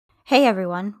Hey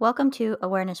everyone, welcome to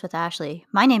Awareness with Ashley.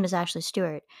 My name is Ashley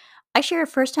Stewart. I share a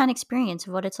first-hand experience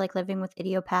of what it's like living with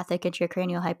idiopathic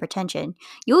intracranial hypertension.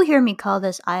 You'll hear me call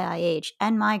this IIH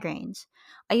and migraines.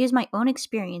 I use my own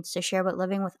experience to share what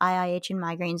living with IIH and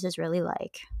migraines is really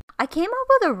like. I came up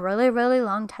with a really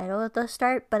long title at the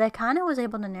start, but I kind of was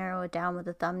able to narrow it down with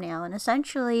a thumbnail. And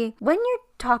essentially, when you're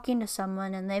talking to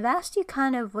someone and they've asked you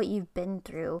kind of what you've been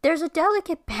through, there's a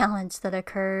delicate balance that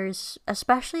occurs,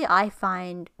 especially I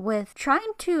find, with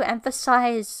trying to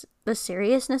emphasize the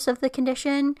seriousness of the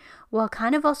condition while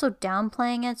kind of also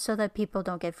downplaying it so that people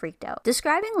don't get freaked out.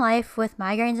 Describing life with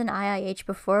migraines and IIH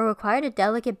before required a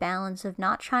delicate balance of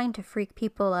not trying to freak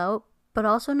people out, but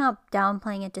also not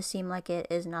downplaying it to seem like it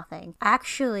is nothing.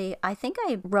 Actually, I think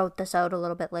I wrote this out a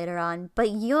little bit later on,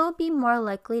 but you'll be more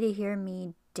likely to hear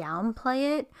me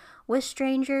downplay it with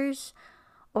strangers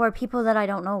or people that I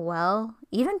don't know well.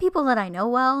 Even people that I know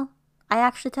well, I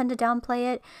actually tend to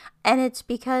downplay it. And it's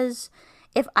because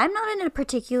if I'm not in a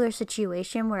particular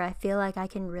situation where I feel like I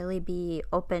can really be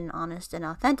open, honest, and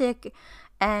authentic,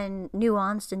 and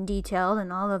nuanced and detailed,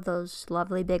 and all of those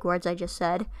lovely big words I just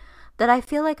said, that I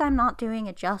feel like I'm not doing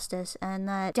it justice, and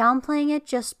that downplaying it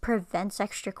just prevents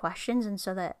extra questions, and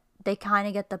so that they kind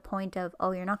of get the point of,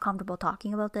 oh, you're not comfortable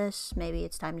talking about this, maybe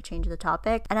it's time to change the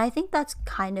topic. And I think that's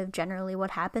kind of generally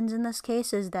what happens in this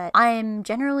case, is that I'm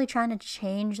generally trying to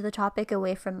change the topic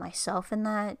away from myself in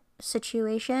that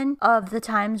situation of the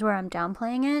times where I'm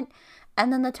downplaying it.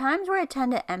 And then the times where I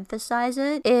tend to emphasize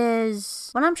it is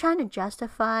when I'm trying to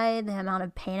justify the amount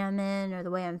of pain I'm in or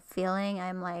the way I'm feeling.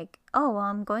 I'm like, oh, well,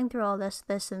 I'm going through all this,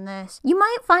 and this. You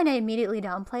might find I immediately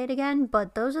downplay it again,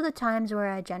 but those are the times where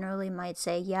I generally might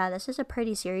say, yeah, this is a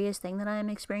pretty serious thing that I'm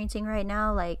experiencing right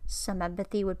now. Like, some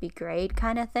empathy would be great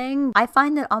kind of thing. I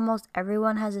find that almost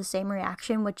everyone has the same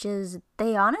reaction, which is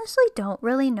they honestly don't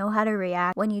really know how to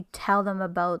react when you tell them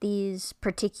about these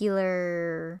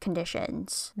particular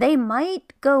conditions. They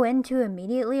might go into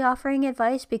immediately offering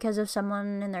advice because of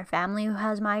someone in their family who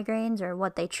has migraines or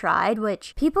what they tried,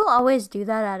 which people always do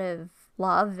that out of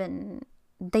love, and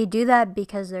they do that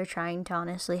because they're trying to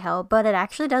honestly help, but it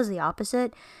actually does the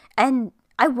opposite. And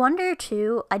I wonder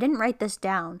too, I didn't write this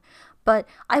down, but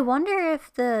I wonder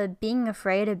if the being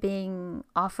afraid of being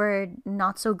offered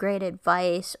not so great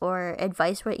advice or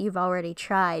advice what you've already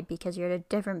tried because you're at a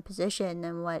different position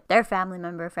than what their family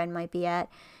member or friend might be at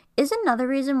is another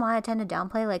reason why I tend to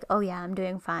downplay, like, oh yeah, I'm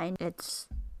doing fine.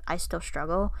 I still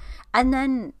struggle. And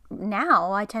then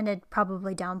now I tend to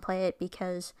probably downplay it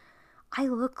because I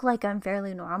look like I'm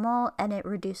fairly normal, and it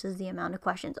reduces the amount of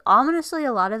questions. Honestly,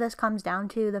 a lot of this comes down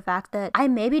to the fact that I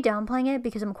may be downplaying it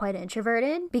because I'm quite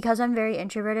introverted. Because I'm very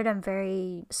introverted, I'm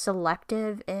very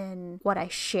selective in what I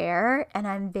share, and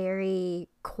I'm very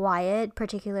quiet,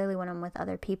 particularly when I'm with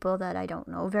other people that I don't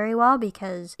know very well,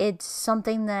 because it's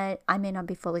something that I may not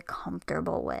be fully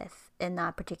comfortable with in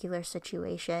that particular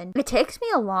situation. It takes me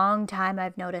a long time,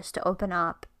 I've noticed, to open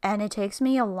up, and it takes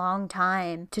me a long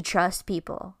time to trust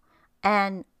people.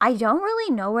 And I don't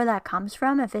really know where that comes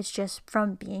from, if it's just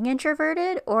from being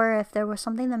introverted or if there was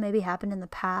something that maybe happened in the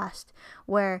past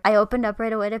where I opened up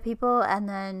right away to people and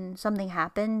then something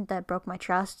happened that broke my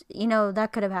trust. You know,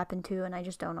 that could have happened too, and I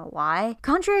just don't know why.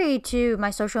 Contrary to my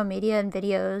social media and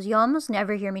videos, you almost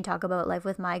never hear me talk about life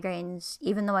with migraines,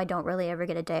 even though I don't really ever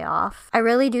get a day off. I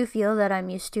really do feel that I'm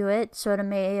used to it, so it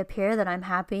may appear that I'm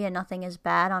happy and nothing is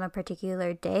bad on a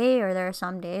particular day, or there are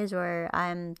some days where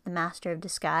I'm the master of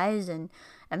disguise and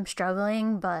I'm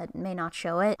struggling but may not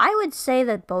show it. I would say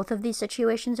that both of these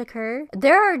situations occur.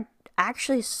 There are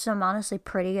actually some honestly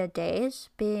pretty good days,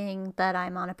 being that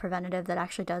I'm on a preventative that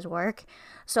actually does work.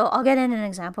 So I'll get in an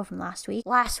example from last week.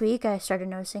 Last week I started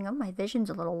noticing, oh, my vision's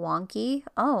a little wonky.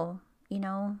 Oh,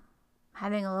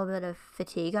 having a little bit of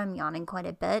fatigue. I'm yawning quite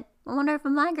a bit. I wonder if a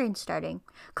migraine's starting.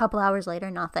 A couple hours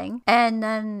later, nothing. And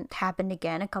then it happened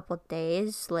again a couple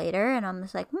days later, and I'm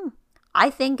just like, I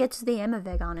think it's the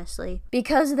Aimovig, honestly.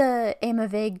 Because the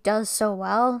Aimovig does so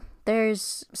well,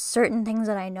 there's certain things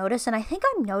that I notice, and I think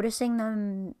I'm noticing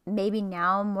them maybe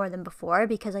now more than before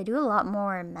because I do a lot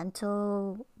more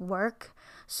mental work.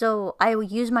 So I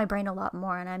use my brain a lot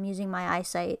more, and I'm using my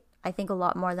eyesight, I think, a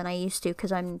lot more than I used to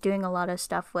because I'm doing a lot of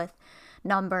stuff with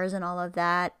numbers and all of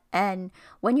that. And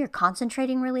when you're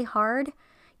concentrating really hard,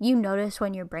 you notice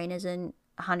when your brain isn't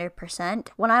 100%.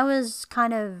 When I was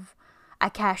kind of a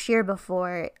cashier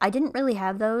before, I didn't really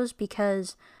have those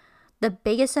because The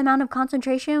biggest amount of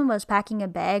concentration was packing a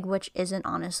bag, which isn't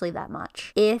honestly that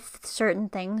much. If certain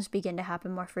things begin to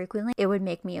happen more frequently, it would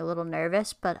make me a little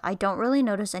nervous, but I don't really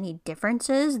notice any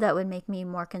differences that would make me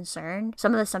more concerned.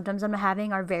 Some of the symptoms I'm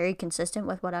having are very consistent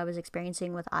with what I was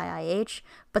experiencing with IIH,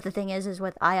 but the thing is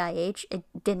with IIH, it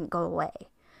didn't go away.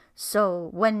 So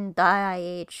when the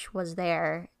IIH was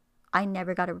there, I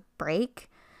never got a break.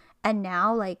 And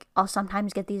now, like, I'll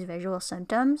sometimes get these visual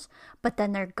symptoms, but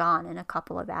then they're gone in a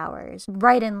couple of hours,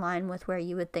 right in line with where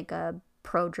you would think a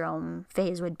prodrome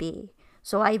phase would be.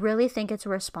 So I really think it's a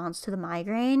response to the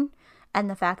migraine and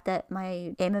the fact that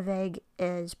my Aimovig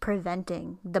is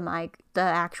preventing the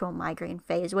actual migraine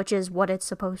phase, which is what it's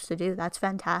supposed to do. That's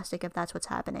fantastic if that's what's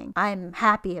happening. I'm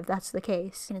happy if that's the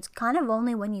case. And it's kind of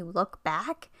only when you look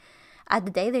back at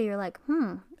the day that you're like,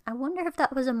 I wonder if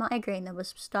that was a migraine that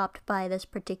was stopped by this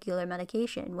particular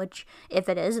medication, which if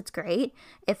it is, it's great.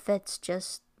 If it's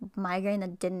just migraine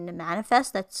that didn't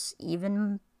manifest, that's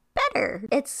even better.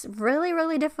 It's really,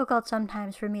 really difficult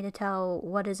sometimes for me to tell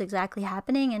what is exactly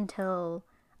happening until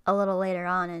a little later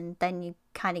on, and then you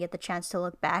kind of get the chance to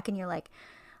look back and you're like,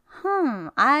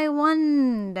 I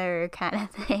wonder kind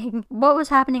of thing. What was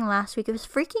happening last week, it was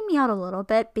freaking me out a little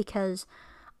bit because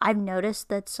I've noticed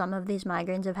that some of these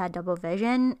migraines have had double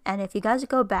vision, and if you guys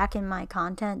go back in my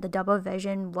content, the double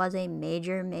vision was a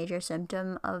major, major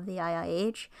symptom of the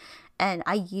IIH, and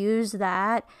I use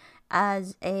that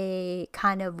as a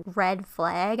kind of red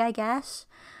flag, I guess,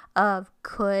 of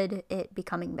could it be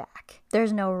coming back.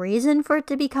 There's no reason for it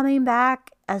to be coming back.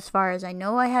 As far as I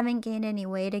know, I haven't gained any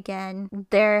weight again.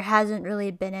 There hasn't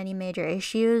really been any major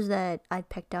issues that I've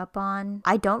picked up on.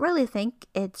 I don't really think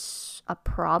it's a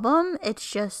problem. It's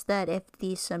just that if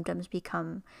these symptoms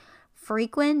become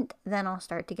frequent, then I'll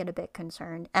start to get a bit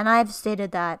concerned. And I've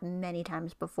stated that many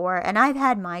times before. And I've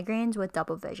had migraines with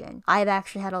double vision. I've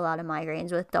actually had a lot of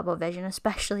migraines with double vision,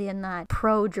 especially in that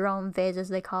prodrome phase, as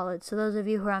they call it. So those of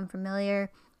you who are unfamiliar,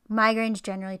 migraines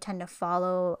generally tend to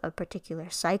follow a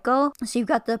particular cycle. So you've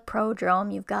got the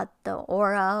prodrome, you've got the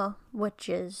aura, which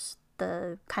is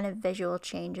the kind of visual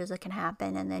changes that can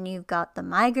happen, and then you've got the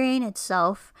migraine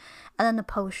itself, and then the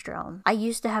postdrome. I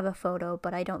used to have a photo,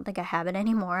 but I don't think I have it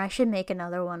anymore. I should make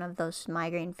another one of those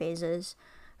migraine phases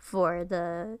for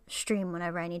the stream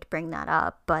whenever I need to bring that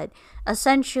up. But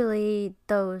essentially,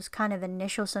 those kind of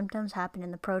initial symptoms happen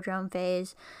in the prodrome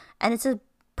phase, and it's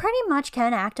pretty much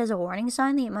can act as a warning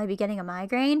sign that you might be getting a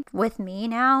migraine. With me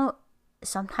now,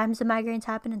 sometimes the migraines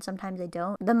happen and sometimes they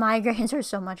don't. The migraines are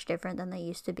so much different than they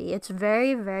used to be. It's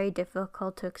very, very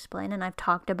difficult to explain, and I've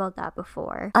talked about that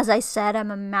before. As I said, I'm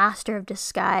a master of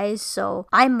disguise, so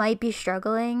I might be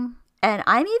struggling, and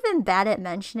I'm even bad at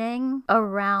mentioning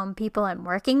around people I'm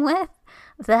working with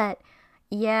that,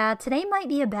 yeah, today might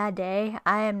be a bad day.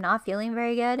 I am not feeling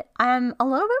very good. I'm a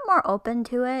little bit more open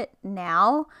to it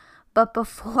now, but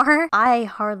before, I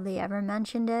hardly ever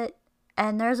mentioned it.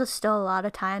 And there's still a lot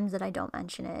of times that I don't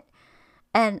mention it.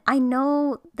 And I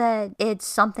know that it's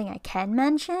something I can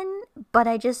mention, but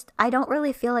I don't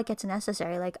really feel like it's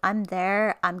necessary. Like, I'm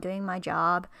there, I'm doing my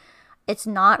job. It's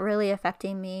not really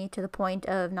affecting me to the point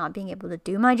of not being able to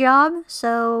do my job.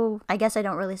 So I guess I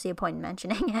don't really see a point in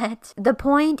mentioning it. The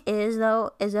point is,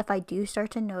 though, is if I do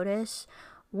start to notice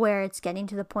where it's getting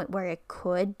to the point where it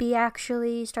could be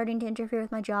actually starting to interfere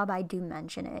with my job, I do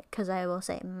mention it, because I will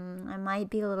say, I might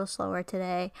be a little slower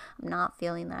today. I'm not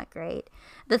feeling that great.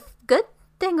 The good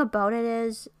thing about it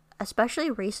is,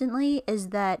 especially recently,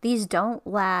 is that these don't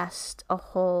last a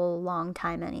whole long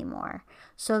time anymore.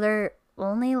 So they're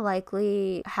only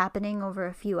likely happening over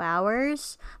a few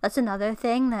hours. That's another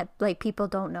thing that people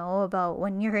don't know about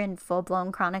when you're in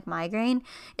full-blown chronic migraine,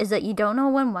 is that you don't know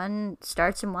when one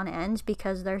starts and one ends,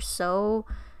 because they're so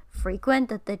frequent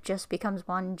that it just becomes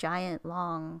one giant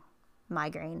long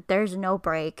migraine. There's no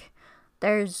break.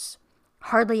 There's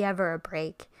hardly ever a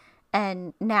break.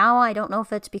 And now I don't know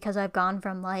if it's because I've gone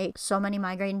from so many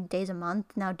migraine days a month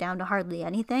now down to hardly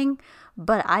anything,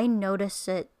 but I notice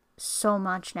it so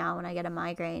much now when I get a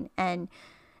migraine, and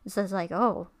it's just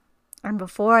and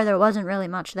before there wasn't really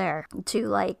much there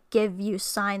to give you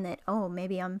sign that, oh,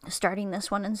 maybe I'm starting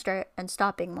this one and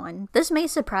stopping one. This may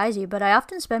surprise you, but I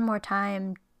often spend more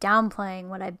time downplaying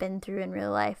what I've been through in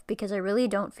real life, because I really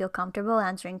don't feel comfortable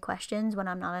answering questions when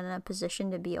I'm not in a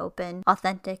position to be open,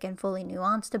 authentic, and fully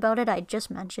nuanced about it. I just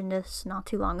mentioned this not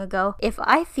too long ago. If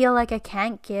I feel like I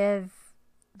can't give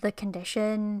the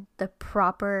condition the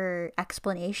proper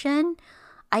explanation,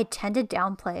 I tend to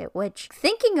downplay it, which,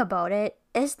 thinking about it,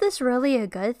 is this really a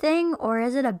good thing or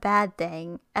is it a bad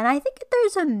thing? And I think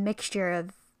there's a mixture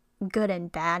of good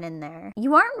and bad in there.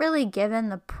 You aren't really given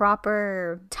the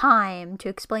proper time to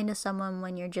explain to someone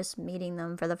when you're just meeting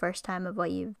them for the first time of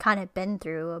what you've kind of been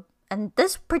through. And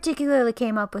this particularly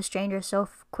came up with strangers so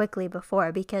quickly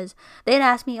before, because they'd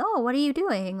ask me, oh, what are you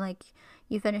doing? Like,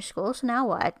 you finished school, so now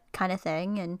what? Kind of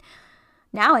thing. And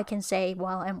now I can say,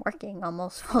 well, I'm working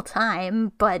almost full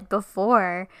time, but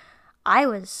before I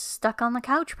was stuck on the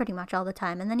couch pretty much all the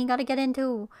time. And then you got to get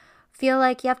into feel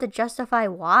like you have to justify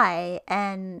why,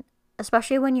 and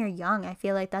especially when you're young, I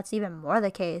feel like that's even more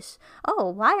the case. Oh,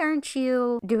 why aren't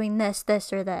you doing this,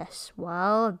 or this?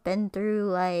 Well, I've been through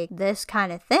like this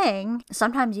kind of thing.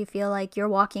 Sometimes you feel like you're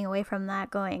walking away from that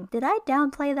going, did I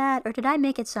downplay that, or did I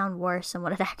make it sound worse than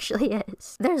what it actually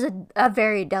is? There's a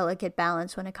very delicate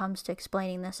balance when it comes to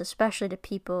explaining this, especially to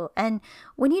people. And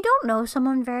when you don't know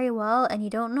someone very well and you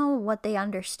don't know what they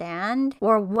understand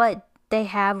or what they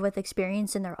have with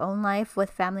experience in their own life with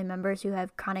family members who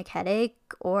have chronic headache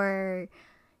or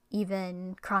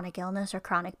even chronic illness or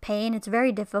chronic pain, it's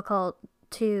very difficult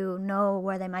to know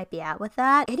where they might be at with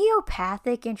that.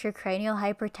 Idiopathic intracranial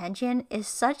hypertension is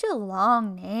such a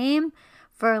long name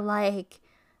for like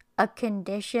a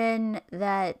condition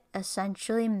that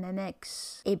essentially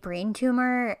mimics a brain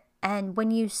tumor. And when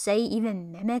you say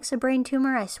even mimics a brain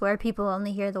tumor, I swear people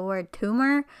only hear the word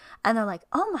tumor and they're like,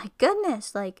 oh my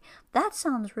goodness, like that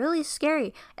sounds really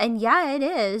scary. And yeah, it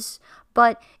is,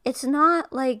 but it's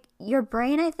not like your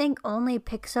brain, I think, only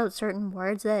picks out certain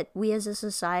words that we as a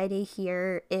society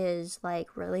hear is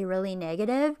like really, really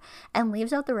negative and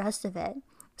leaves out the rest of it.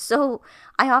 So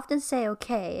I often say,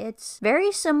 okay, it's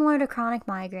very similar to chronic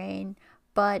migraine,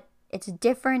 but it's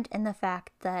different in the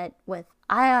fact that with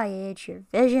IIH, your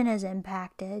vision is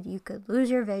impacted. You could lose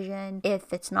your vision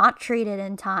if it's not treated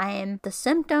in time. The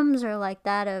symptoms are like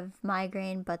that of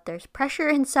migraine, but there's pressure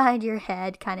inside your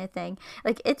head kind of thing.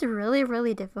 Like, it's really,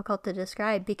 really difficult to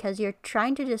describe because you're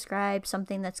trying to describe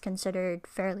something that's considered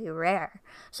fairly rare.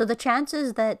 So the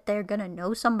chances that they're going to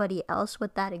know somebody else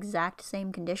with that exact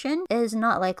same condition is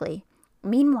not likely.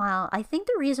 Meanwhile, I think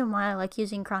the reason why I like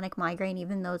using chronic migraine,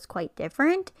 even though it's quite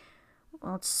different,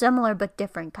 well, it's similar but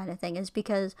different kind of thing, is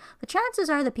because the chances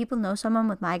are that people know someone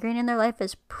with migraine in their life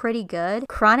is pretty good.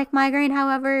 Chronic migraine,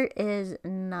 however, is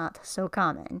not so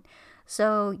common.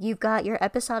 So you've got your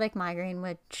episodic migraine,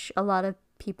 which a lot of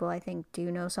people, I think,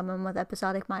 do know someone with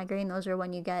episodic migraine. Those are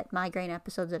when you get migraine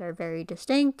episodes that are very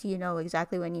distinct. You know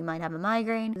exactly when you might have a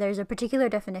migraine. There's a particular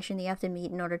definition that you have to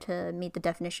meet in order to meet the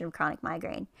definition of chronic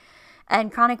migraine.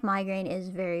 And chronic migraine is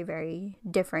very, very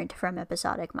different from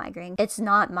episodic migraine. It's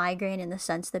not migraine in the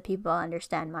sense that people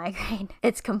understand migraine.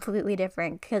 It's completely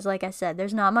different because, like I said,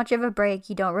 there's not much of a break.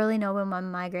 You don't really know when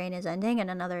one migraine is ending and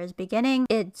another is beginning.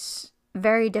 It's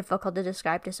very difficult to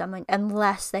describe to someone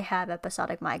unless they have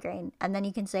episodic migraine. And then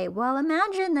you can say, well,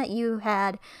 imagine that you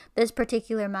had this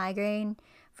particular migraine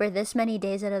for this many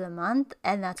days out of the month,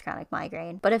 and that's chronic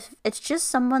migraine. But if it's just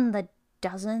someone that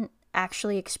doesn't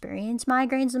actually experience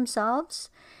migraines themselves,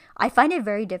 I find it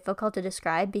very difficult to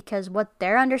describe because what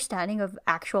their understanding of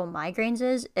actual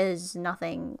migraines is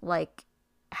nothing like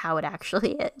how it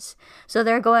actually is. So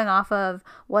they're going off of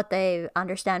what they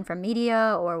understand from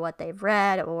media or what they've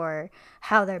read or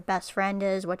how their best friend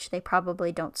is, which they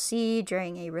probably don't see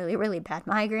during a really, really bad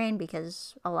migraine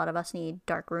because a lot of us need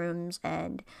dark rooms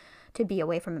and to be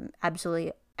away from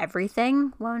absolutely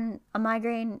everything when a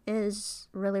migraine is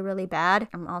really, really bad.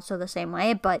 I'm also the same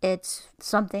way, but it's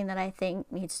something that I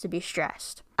think needs to be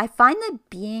stressed. I find that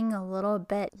being a little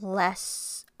bit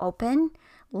less open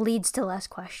leads to less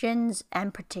questions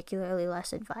and particularly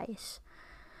less advice.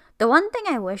 The one thing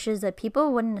I wish is that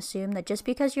people wouldn't assume that just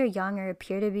because you're young or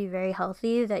appear to be very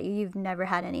healthy that you've never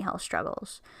had any health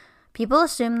struggles. People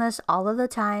assume this all of the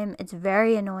time. It's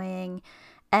very annoying,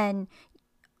 and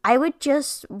I would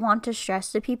just want to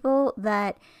stress to people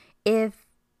that if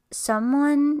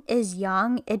someone is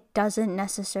young, it doesn't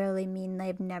necessarily mean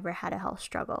they've never had a health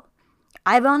struggle.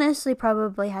 I've honestly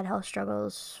probably had health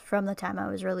struggles from the time I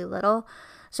was really little.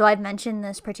 So I've mentioned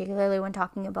this particularly when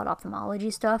talking about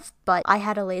ophthalmology stuff, but I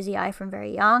had a lazy eye from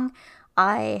very young.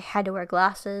 I had to wear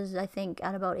glasses, I think,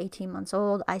 at about 18 months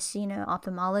old. I seen an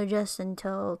ophthalmologist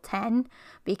until 10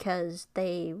 because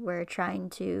they were trying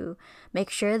to make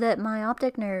sure that my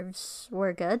optic nerves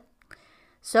were good.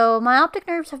 So my optic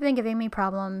nerves have been giving me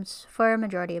problems for a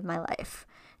majority of my life.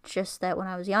 It's just that when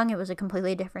I was young, it was a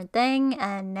completely different thing,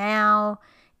 and now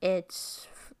it's,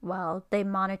 well, they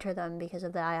monitor them because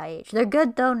of the IIH. They're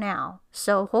good though now,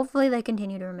 so hopefully they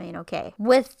continue to remain okay.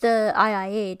 With the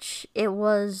IIH, it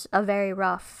was a very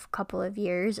rough couple of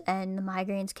years, and the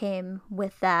migraines came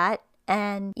with that.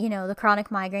 And, you know, the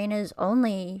chronic migraine is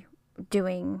only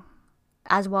doing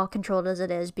as well controlled as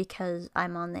it is because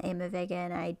I'm on the Aimovig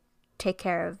and I take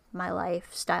care of my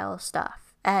lifestyle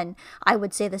stuff. And I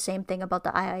would say the same thing about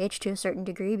the IIH to a certain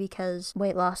degree because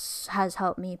weight loss has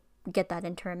helped me get that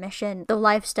into remission. The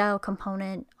lifestyle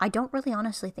component, I don't really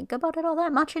honestly think about it all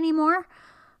that much anymore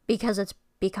because it's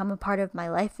become a part of my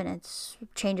life and it's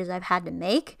changes I've had to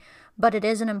make. But it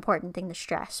is an important thing to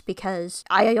stress because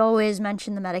I always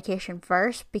mention the medication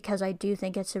first because I do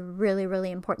think it's a really,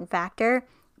 really important factor.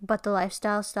 But the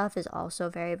lifestyle stuff is also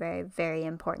very, very, very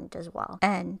important as well.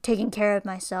 And taking care of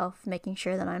myself, making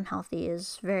sure that I'm healthy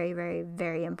is very, very,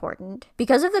 very important.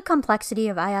 Because of the complexity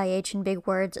of IIH and big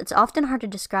words, it's often hard to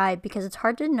describe because it's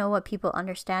hard to know what people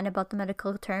understand about the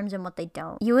medical terms and what they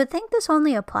don't. You would think this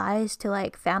only applies to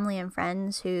like family and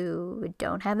friends who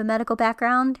don't have a medical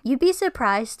background. You'd be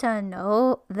surprised to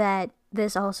know that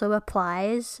this also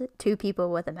applies to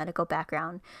people with a medical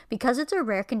background. Because it's a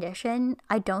rare condition,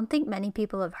 I don't think many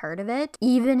people have heard of it,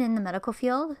 even in the medical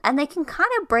field. And they can kind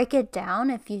of break it down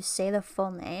if you say the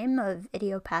full name of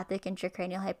idiopathic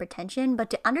intracranial hypertension, but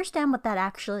to understand what that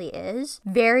actually is,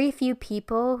 very few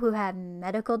people who have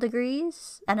medical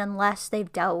degrees, and unless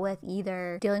they've dealt with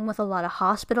either dealing with a lot of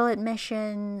hospital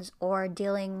admissions or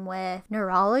dealing with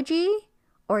neurology,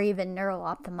 or even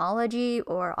neuro-ophthalmology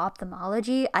or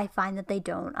ophthalmology, I find that they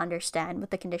don't understand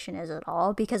what the condition is at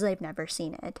all because they've never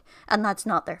seen it. And that's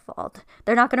not their fault.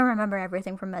 They're not going to remember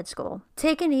everything from med school.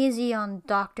 Take it easy on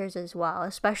doctors as well,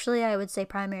 especially I would say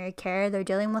primary care. They're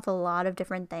dealing with a lot of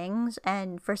different things,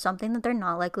 and for something that they're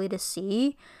not likely to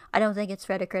see, I don't think it's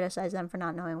fair to criticize them for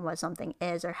not knowing what something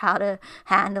is or how to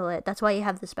handle it. That's why you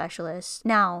have the specialist.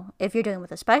 Now, if you're dealing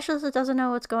with a specialist that doesn't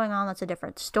know what's going on, that's a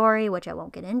different story, which I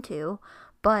won't get into.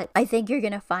 But I think you're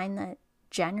going to find that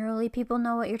generally people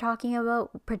know what you're talking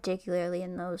about, particularly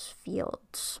in those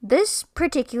fields. This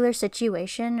particular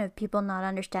situation of people not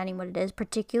understanding what it is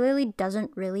particularly doesn't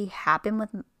really happen with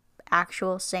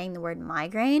actual saying the word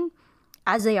migraine,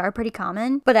 as they are pretty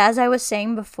common. But as I was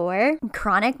saying before,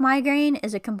 chronic migraine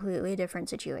is a completely different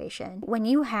situation. When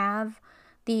you have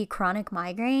the chronic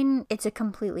migraine, it's a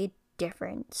completely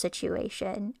different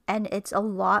situation, and it's a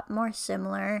lot more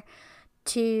similar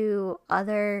to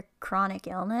other chronic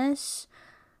illness.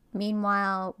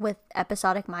 Meanwhile, with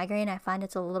episodic migraine, I find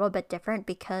it's a little bit different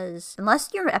because unless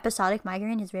your episodic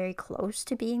migraine is very close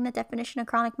to being the definition of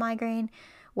chronic migraine,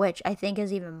 which I think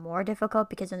is even more difficult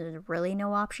because there's really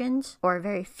no options, or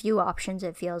very few options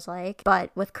it feels like. But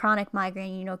with chronic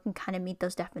migraine, you can kind of meet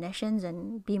those definitions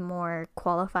and be more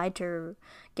qualified to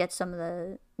get some of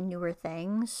the newer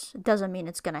things. It doesn't mean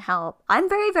it's going to help. I'm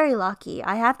very, very lucky.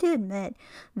 I have to admit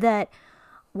that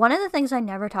one of the things I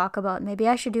never talk about, maybe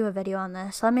I should do a video on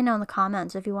this. Let me know in the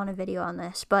comments if you want a video on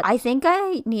this. But I think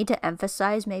I need to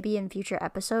emphasize maybe in future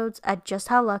episodes at just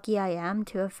how lucky I am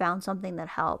to have found something that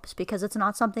helps, because it's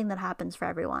not something that happens for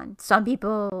everyone. Some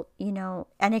people,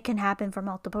 and it can happen for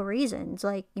multiple reasons.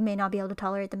 Like, you may not be able to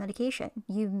tolerate the medication.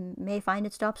 You may find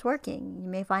it stops working. You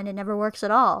may find it never works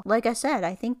at all. Like I said,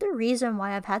 I think the reason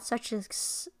why I've had such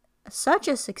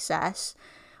a success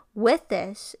with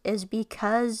this is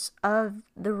because of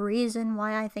the reason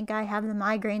why I think I have the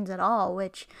migraines at all,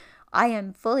 which I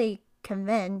am fully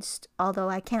convinced, although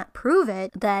I can't prove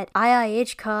it, that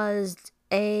IIH caused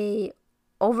a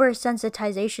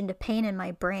oversensitization to pain in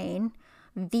my brain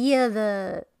via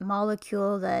the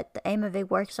molecule that the Aimovig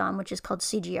works on, which is called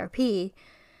CGRP,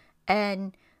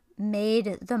 and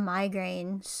made the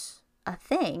migraines a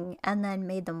thing and then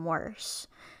made them worse.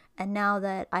 And now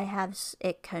that I have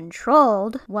it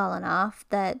controlled well enough,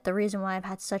 that the reason why I've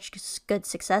had such good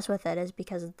success with it is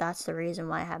because that's the reason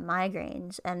why I have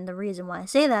migraines. And the reason why I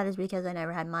say that is because I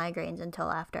never had migraines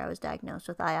until after I was diagnosed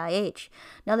with IIH.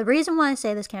 Now, the reason why I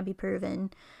say this can't be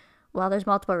proven, well, there's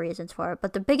multiple reasons for it,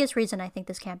 but the biggest reason I think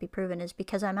this can't be proven is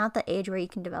because I'm at the age where you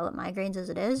can develop migraines as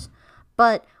it is.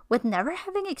 But with never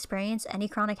having experienced any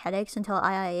chronic headaches until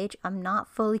IIH, I'm not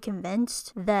fully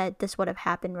convinced that this would have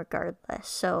happened regardless.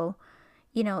 So,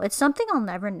 it's something I'll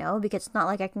never know, because it's not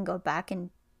like I can go back and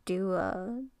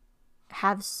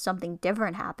have something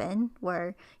different happen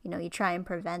where, you try and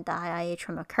prevent the IIH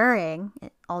from occurring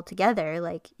altogether.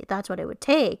 Like, that's what it would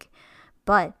take.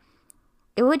 But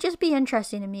it would just be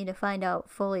interesting to me to find out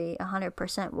fully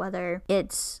 100% whether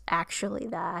it's actually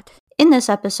that. In this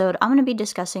episode, I'm going to be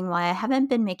discussing why I haven't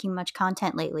been making much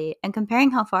content lately and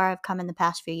comparing how far I've come in the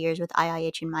past few years with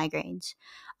IIH and migraines.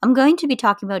 I'm going to be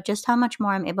talking about just how much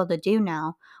more I'm able to do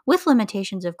now, with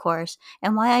limitations of course,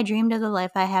 and why I dreamed of the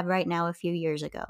life I have right now a few years ago.